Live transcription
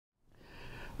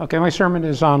Okay, my sermon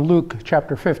is on Luke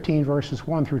chapter 15, verses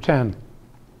 1 through 10.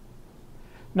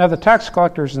 Now the tax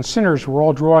collectors and sinners were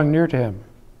all drawing near to him.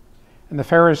 And the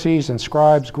Pharisees and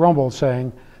scribes grumbled,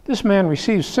 saying, "This man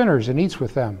receives sinners and eats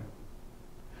with them."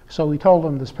 So he told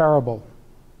them this parable.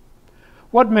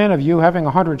 "What man of you, having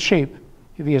 100 sheep,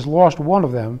 if he has lost one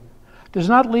of them, does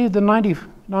not leave the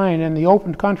 99 in the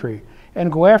open country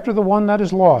and go after the one that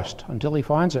is lost until he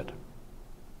finds it?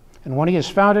 And when he has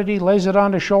found it, he lays it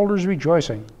on his shoulders,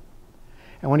 rejoicing.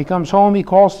 And when he comes home, he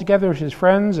calls together his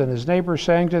friends and his neighbors,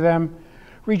 saying to them,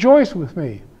 'Rejoice with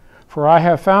me, for I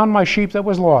have found my sheep that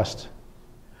was lost.'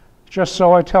 Just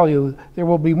so I tell you, there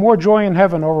will be more joy in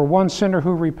heaven over one sinner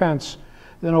who repents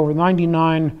than over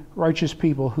 99 righteous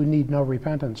people who need no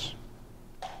repentance.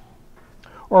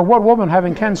 Or what woman,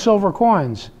 having 10 silver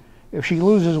coins, if she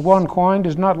loses one coin,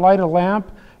 does not light a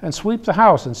lamp and sweep the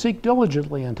house and seek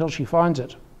diligently until she finds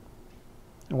it?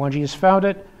 And when she has found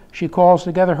it, she calls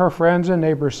together her friends and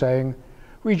neighbors, saying,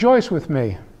 'Rejoice with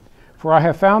me, for I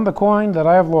have found the coin that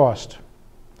I have lost.'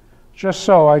 Just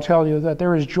so I tell you that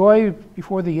there is joy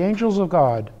before the angels of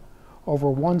God over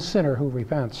one sinner who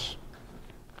repents."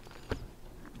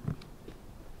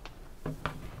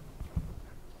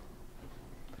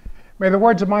 May the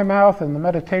words of my mouth and the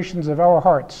meditations of our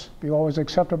hearts be always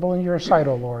acceptable in your sight,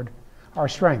 O Lord, our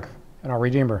strength and our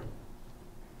Redeemer.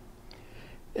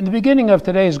 In the beginning of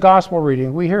today's gospel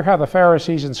reading, we hear how the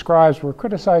Pharisees and scribes were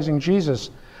criticizing Jesus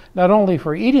not only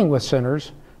for eating with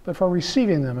sinners, but for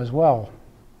receiving them as well.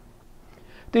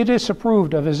 They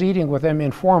disapproved of his eating with them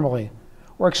informally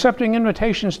or accepting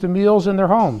invitations to meals in their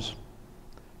homes,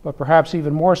 but perhaps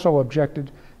even more so objected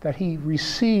that he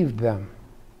received them,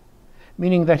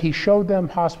 meaning that he showed them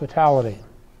hospitality.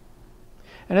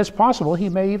 And it's possible he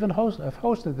may even have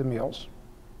hosted the meals.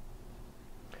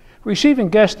 Receiving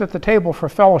guests at the table for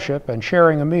fellowship and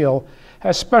sharing a meal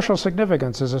has special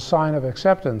significance as a sign of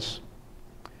acceptance.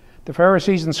 The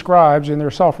Pharisees and scribes, in their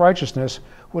self-righteousness,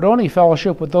 would only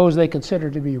fellowship with those they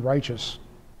considered to be righteous.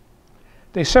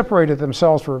 They separated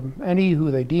themselves from any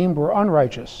who they deemed were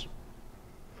unrighteous.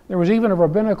 There was even a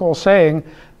rabbinical saying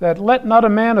that let not a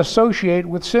man associate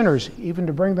with sinners, even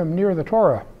to bring them near the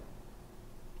Torah.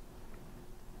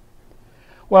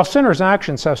 While sinners'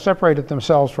 actions have separated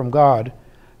themselves from God,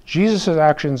 Jesus'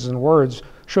 actions and words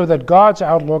show that God's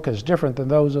outlook is different than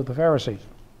those of the Pharisees.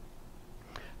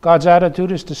 God's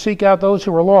attitude is to seek out those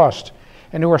who are lost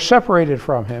and who are separated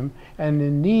from him and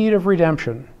in need of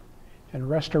redemption and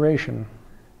restoration.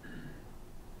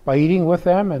 By eating with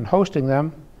them and hosting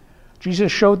them,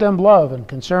 Jesus showed them love and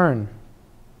concern.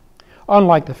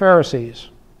 Unlike the Pharisees,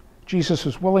 Jesus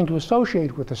was willing to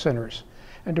associate with the sinners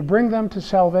and to bring them to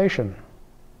salvation.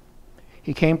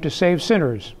 He came to save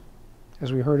sinners,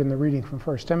 as we heard in the reading from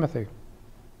 1 Timothy.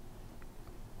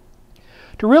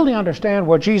 To really understand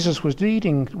what Jesus was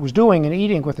doing in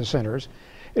eating with the sinners,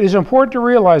 it is important to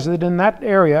realize that in that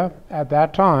area, at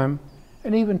that time,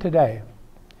 and even today,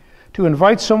 to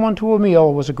invite someone to a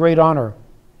meal was a great honor.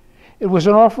 It was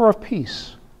an offer of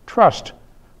peace, trust,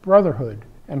 brotherhood,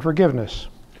 and forgiveness.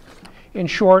 In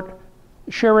short,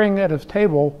 sharing at a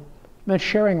table meant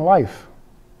sharing life.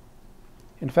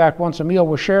 In fact, once a meal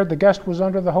was shared, the guest was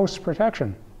under the host's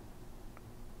protection.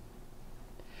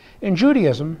 In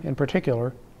Judaism, in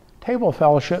particular, table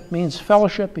fellowship means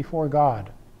fellowship before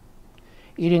God.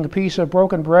 Eating a piece of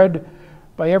broken bread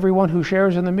by everyone who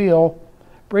shares in the meal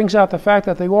brings out the fact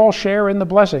that they all share in the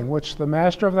blessing which the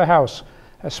master of the house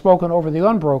has spoken over the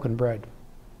unbroken bread,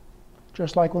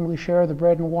 just like when we share the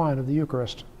bread and wine of the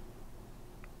Eucharist.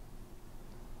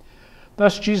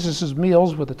 Thus, Jesus'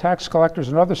 meals with the tax collectors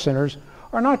and other sinners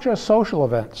are not just social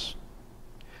events,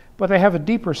 but they have a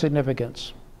deeper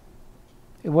significance.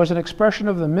 It was an expression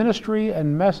of the ministry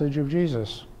and message of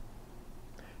Jesus.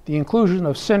 The inclusion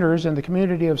of sinners in the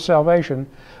community of salvation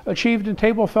achieved in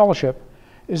table fellowship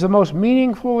is the most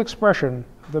meaningful expression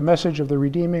of the message of the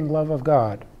redeeming love of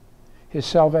God, his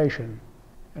salvation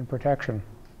and protection.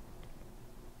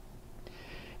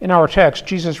 In our text,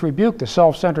 Jesus rebuked the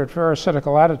self-centered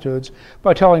Pharisaical attitudes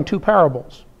by telling two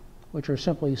parables, which are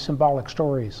simply symbolic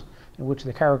stories in which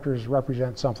the characters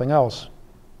represent something else.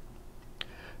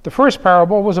 The first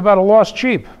parable was about a lost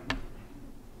sheep.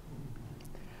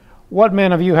 What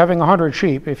man of you, having 100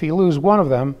 sheep, if he lose one of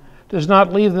them, does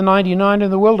not leave the 99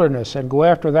 in the wilderness and go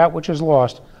after that which is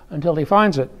lost until he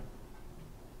finds it?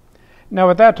 Now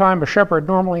at that time, a shepherd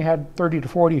normally had 30 to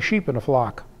 40 sheep in a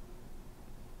flock.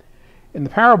 In the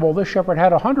parable, this shepherd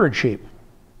had 100 sheep,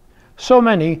 so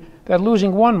many that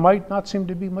losing one might not seem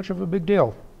to be much of a big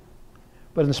deal.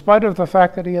 But in spite of the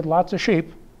fact that he had lots of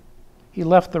sheep, he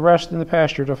left the rest in the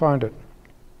pasture to find it.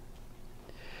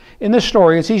 In this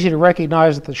story, it's easy to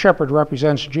recognize that the shepherd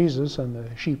represents Jesus and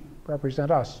the sheep represent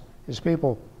us, his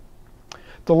people.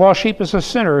 The lost sheep is a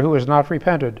sinner who has not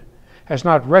repented, has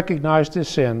not recognized his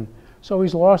sin, so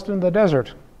he's lost in the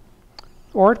desert.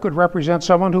 Or it could represent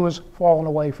someone who has fallen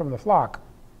away from the flock.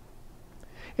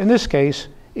 In this case,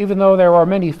 even though there are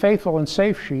many faithful and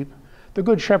safe sheep, the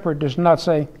good shepherd does not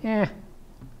say,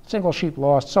 single sheep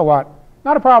lost, so what?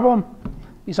 Not a problem.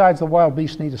 Besides, the wild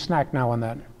beasts need a snack now and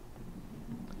then.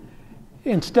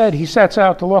 Instead, he sets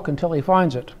out to look until he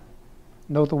finds it.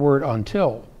 Note the word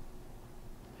until.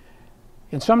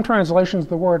 In some translations,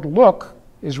 the word look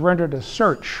is rendered as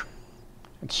search.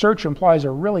 And search implies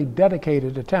a really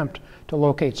dedicated attempt to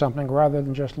locate something rather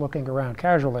than just looking around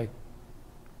casually.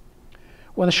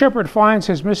 When the shepherd finds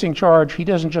his missing charge, he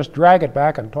doesn't just drag it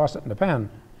back and toss it in the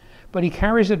pen, but he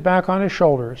carries it back on his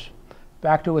shoulders,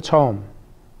 back to its home.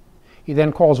 He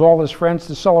then calls all his friends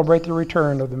to celebrate the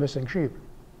return of the missing sheep.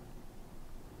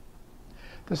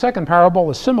 The second parable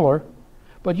is similar,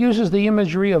 but uses the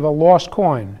imagery of a lost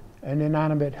coin, an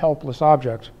inanimate, helpless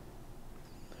object.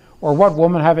 Or what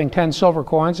woman having 10 silver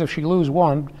coins, if she lose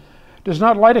one, does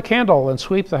not light a candle and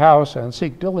sweep the house and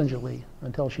seek diligently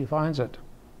until she finds it?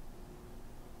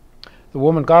 The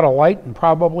woman got a light and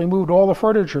probably moved all the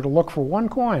furniture to look for one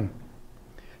coin.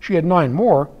 She had 9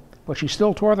 more, but she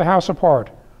still tore the house apart,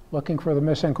 looking for the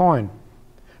missing coin,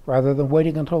 rather than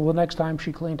waiting until the next time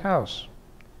she cleaned house.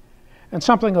 And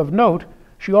something of note,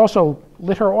 she also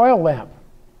lit her oil lamp.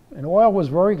 And oil was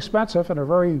very expensive and a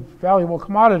very valuable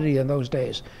commodity in those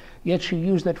days, yet she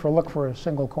used it for look for a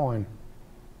single coin.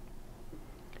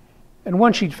 And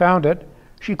when she'd found it,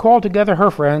 she called together her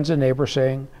friends and neighbors,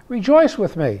 saying, "Rejoice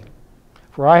with me,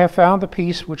 for I have found the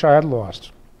piece which I had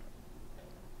lost."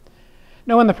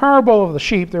 Now, in the parable of the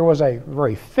sheep, there was a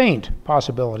very faint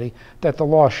possibility that the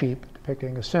lost sheep,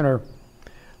 depicting a sinner,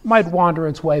 might wander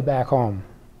its way back home.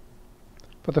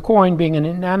 But the coin, being an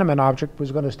inanimate object,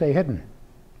 was going to stay hidden.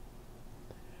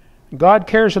 God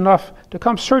cares enough to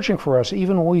come searching for us,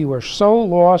 even when we were so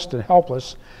lost and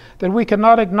helpless that we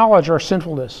cannot acknowledge our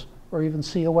sinfulness or even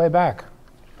see a way back.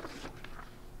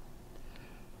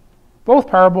 Both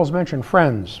parables mention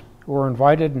friends who are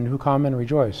invited and who come and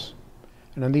rejoice.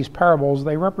 And in these parables,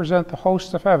 they represent the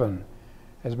hosts of heaven,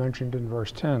 as mentioned in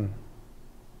verse 10.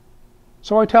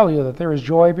 So I tell you that there is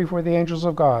joy before the angels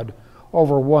of God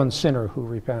over one sinner who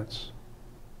repents.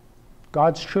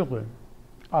 God's children,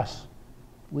 us,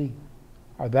 we,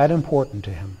 are that important to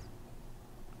him.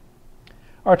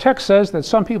 Our text says that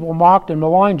some people mocked and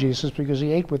maligned Jesus because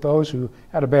he ate with those who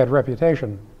had a bad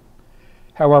reputation.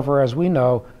 However, as we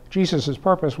know, Jesus'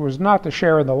 purpose was not to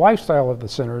share in the lifestyle of the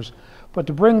sinners, but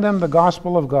to bring them the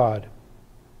gospel of God.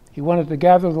 He wanted to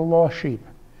gather the lost sheep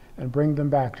and bring them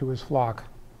back to his flock.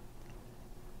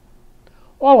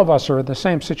 All of us are in the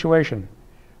same situation,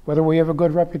 whether we have a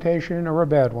good reputation or a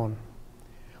bad one.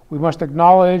 We must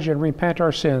acknowledge and repent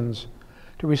our sins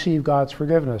to receive God's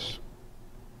forgiveness.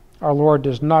 Our Lord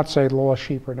does not say the lost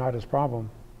sheep are not his problem.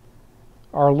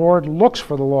 Our Lord looks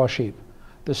for the lost sheep,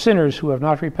 the sinners who have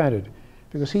not repented,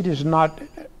 because he does not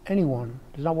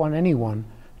want anyone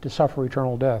to suffer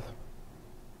eternal death.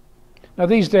 Now,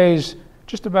 these days,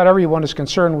 just about everyone is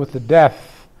concerned with the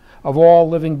death of all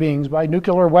living beings by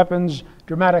nuclear weapons,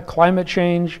 dramatic climate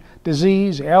change,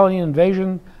 disease, alien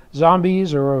invasion,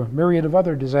 zombies, or a myriad of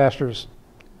other disasters.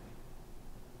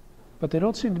 But they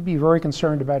don't seem to be very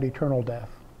concerned about eternal death.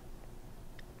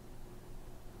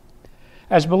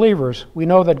 As believers, we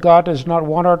know that God does not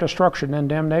want our destruction and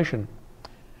damnation.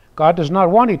 God does not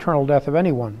want eternal death of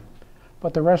anyone,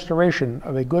 but the restoration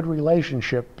of a good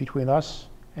relationship between us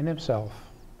and himself,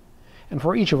 and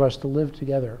for each of us to live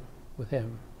together with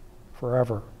him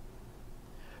forever.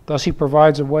 Thus he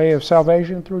provides a way of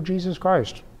salvation through Jesus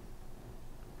Christ.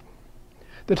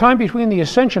 The time between the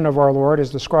ascension of our Lord,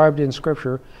 as described in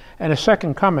Scripture, and his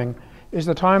second coming is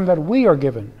the time that we are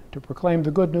given to proclaim the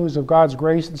good news of God's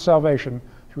grace and salvation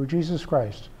through Jesus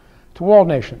Christ to all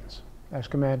nations, as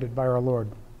commanded by our Lord.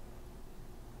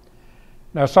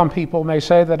 Now, some people may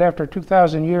say that after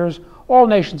 2,000 years, all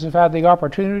nations have had the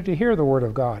opportunity to hear the Word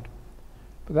of God.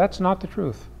 But that's not the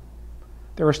truth.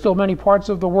 There are still many parts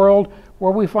of the world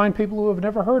where we find people who have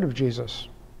never heard of Jesus.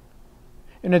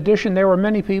 In addition, there are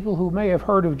many people who may have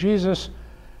heard of Jesus,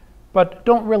 but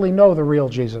don't really know the real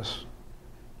Jesus.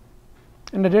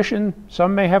 In addition,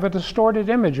 some may have a distorted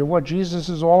image of what Jesus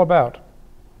is all about.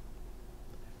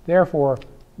 Therefore,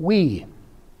 we,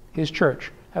 his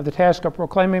church, have the task of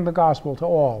proclaiming the gospel to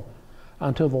all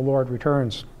until the Lord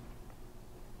returns.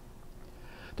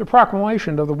 The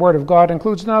proclamation of the Word of God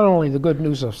includes not only the good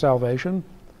news of salvation,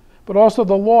 but also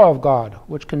the law of God,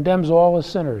 which condemns all as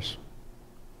sinners.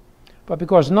 But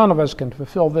because none of us can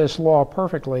fulfill this law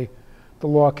perfectly, the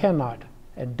law cannot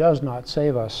and does not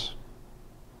save us.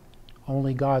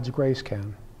 Only God's grace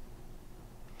can.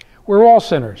 We're all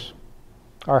sinners.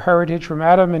 Our heritage from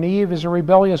Adam and Eve is a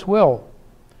rebellious will,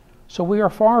 so we are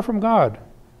far from God.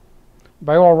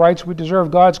 By all rights, we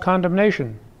deserve God's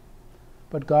condemnation,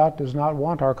 but God does not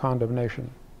want our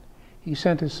condemnation. He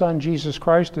sent his Son, Jesus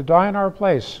Christ, to die in our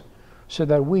place so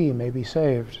that we may be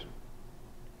saved.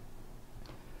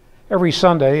 Every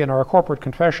Sunday in our corporate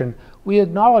confession, we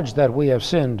acknowledge that we have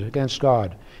sinned against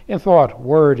God in thought,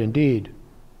 word, and deed,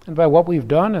 and by what we've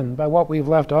done and by what we've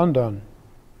left undone.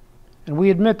 And we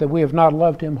admit that we have not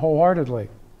loved him wholeheartedly,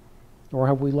 nor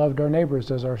have we loved our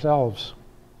neighbors as ourselves.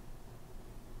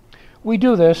 We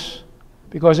do this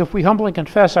because if we humbly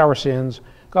confess our sins,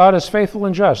 God is faithful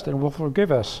and just and will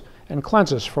forgive us and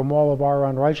cleanse us from all of our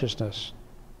unrighteousness.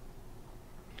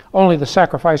 Only the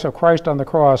sacrifice of Christ on the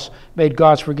cross made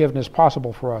God's forgiveness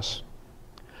possible for us.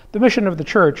 The mission of the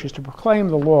church is to proclaim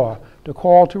the law, to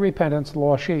call to repentance the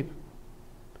lost sheep.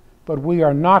 But we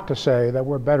are not to say that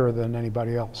we're better than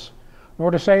anybody else,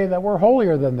 nor to say that we're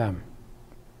holier than them.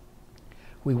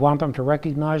 We want them to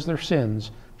recognize their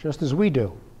sins just as we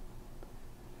do,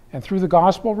 and through the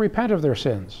gospel repent of their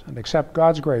sins and accept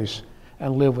God's grace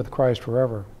and live with Christ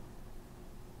forever.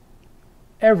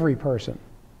 Every person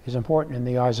is important in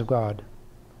the eyes of God.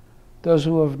 Those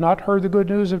who have not heard the good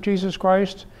news of Jesus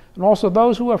Christ, and also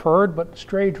those who have heard but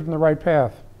strayed from the right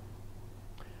path.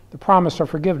 The promise of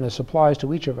forgiveness applies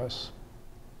to each of us.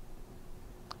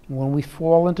 And when we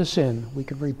fall into sin, we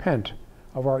can repent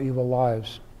of our evil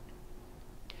lives.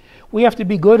 We have to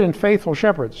be good and faithful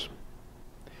shepherds.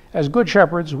 As good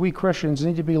shepherds, we Christians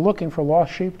need to be looking for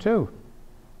lost sheep too.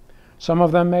 Some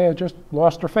of them may have just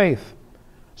lost their faith.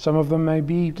 Some of them may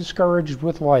be discouraged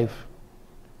with life.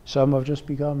 Some have just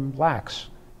become lax.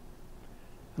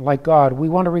 And like God, we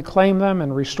want to reclaim them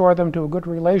and restore them to a good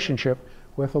relationship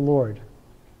with the Lord.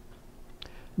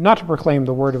 Not to proclaim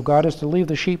the word of God is to leave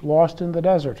the sheep lost in the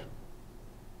desert.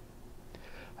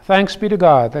 Thanks be to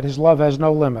God that his love has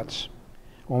no limits.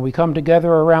 When we come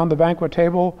together around the banquet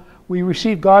table, we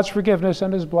receive God's forgiveness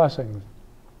and his blessings,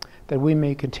 that we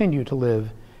may continue to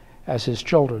live as his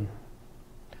children.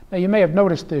 Now, you may have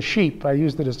noticed this sheep. I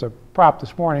used it as a prop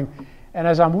this morning. And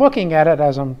as I'm looking at it,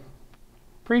 as I'm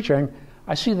preaching,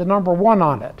 I see the number 1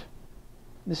 on it.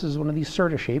 This is one of these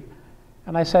Serta sheep.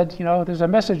 And I said, you know, there's a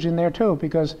message in there too,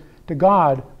 because to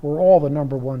God, we're all the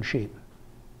number 1 sheep.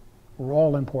 We're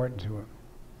all important to him.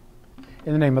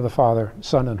 In the name of the Father,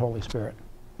 Son, and Holy Spirit.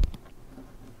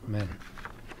 Amen.